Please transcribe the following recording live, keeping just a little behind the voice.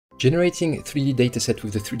Generating 3D dataset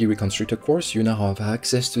with the 3D Reconstructor course, you now have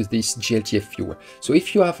access to this GLTF viewer. So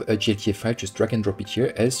if you have a GLTF file, just drag and drop it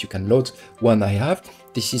here, else you can load one I have.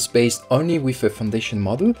 This is based only with a foundation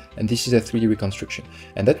model, and this is a 3D reconstruction.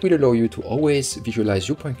 And that will allow you to always visualize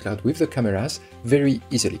your point cloud with the cameras very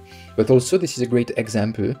easily. But also this is a great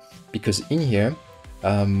example because in here,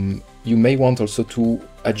 you may want also to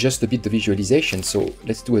adjust a bit the visualization. So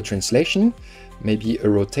let's do a translation, maybe a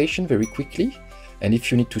rotation very quickly. And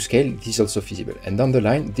if you need to scale, this is also feasible. And down the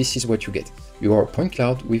line, this is what you get. Your point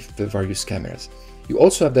cloud with the various cameras. You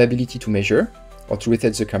also have the ability to measure or to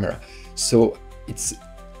rotate the camera. So it's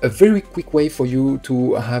a very quick way for you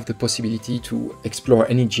to have the possibility to explore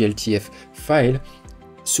any GLTF file.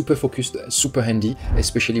 Super focused, super handy,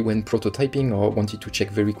 especially when prototyping or wanted to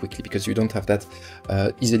check very quickly, because you don't have that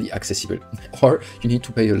easily accessible. Or you need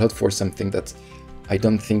to pay a lot for something that I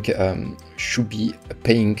don't think should be a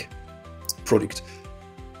paying product.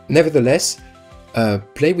 Nevertheless,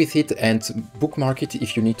 play with it and bookmark it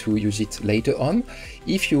if you need to use it later on.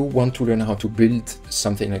 If you want to learn how to build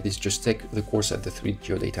something like this, just take the course at the 3D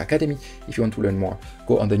Geodata Academy. If you want to learn more,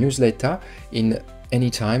 go on the newsletter in any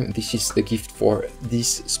time. This is the gift for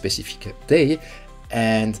this specific day.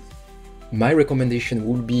 And my recommendation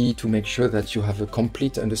would be to make sure that you have a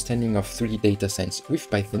complete understanding of 3D data science with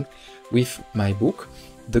Python, with my book.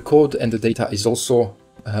 The code and the data is also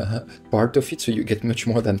part of it, so you get much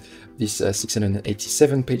more than this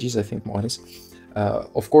 687 pages, I think, more or less.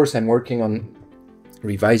 Of course, I'm working on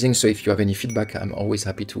revising, so if you have any feedback, I'm always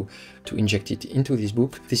happy to inject it into this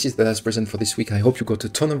book. This is the last present for this week. I hope you got a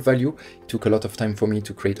ton of value. It took a lot of time for me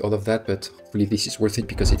to create all of that, but hopefully this is worth it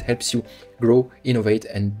because it helps you grow, innovate,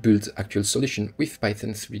 and build actual solution with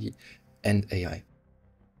Python 3D and AI.